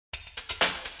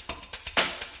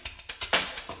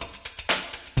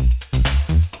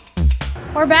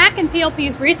We're back in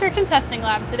PLP's research and testing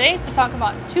lab today to talk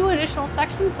about 2 additional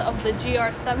sections of the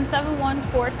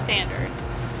GR771 core standard.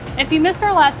 If you missed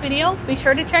our last video, be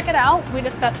sure to check it out. We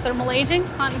discussed thermal aging,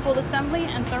 hot and cold assembly,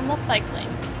 and thermal cycling.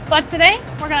 But today,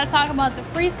 we're going to talk about the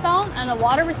FreezeThaw and the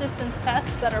water resistance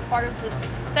tests that are part of this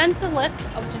extensive list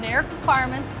of generic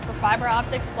requirements for fiber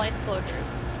optic splice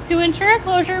closures. To ensure a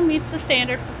closure meets the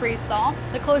standard for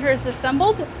FreezeThaw, the closure is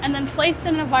assembled and then placed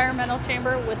in an environmental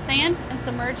chamber with sand and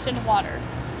submerged in water.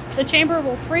 The chamber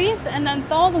will freeze and then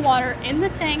thaw the water in the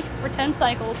tank for 10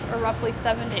 cycles, or roughly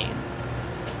 7 days.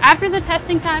 After the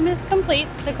testing time is complete,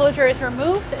 the closure is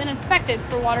removed and inspected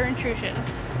for water intrusion.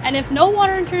 And if no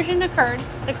water intrusion occurred,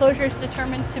 the closure is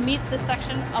determined to meet this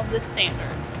section of the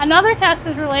standard. Another test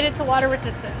is related to water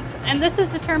resistance, and this is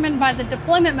determined by the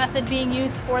deployment method being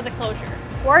used for the closure.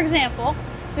 For example,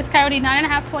 this Coyote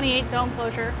 9.5/28 dome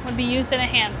closure would be used in a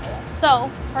handhole. So,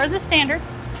 per the standard,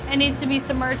 it needs to be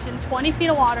submerged in 20 feet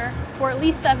of water for at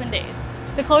least 7 days.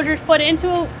 The closure is put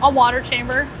into a water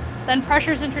chamber, then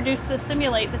pressure is introduced to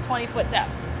simulate the 20-foot depth.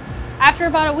 After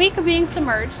about a week of being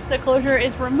submerged, the closure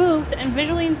is removed and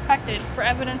visually inspected for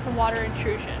evidence of water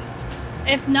intrusion.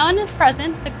 If none is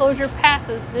present, the closure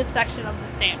passes this section of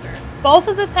the standard. Both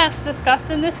of the tests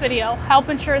discussed in this video help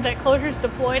ensure that closures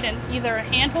deployed in either a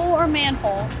handhole or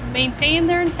manhole maintain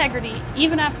their integrity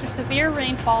even after severe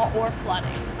rainfall or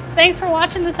flooding. Thanks for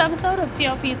watching this episode of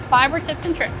PLP's Fiber Tips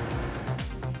and Tricks.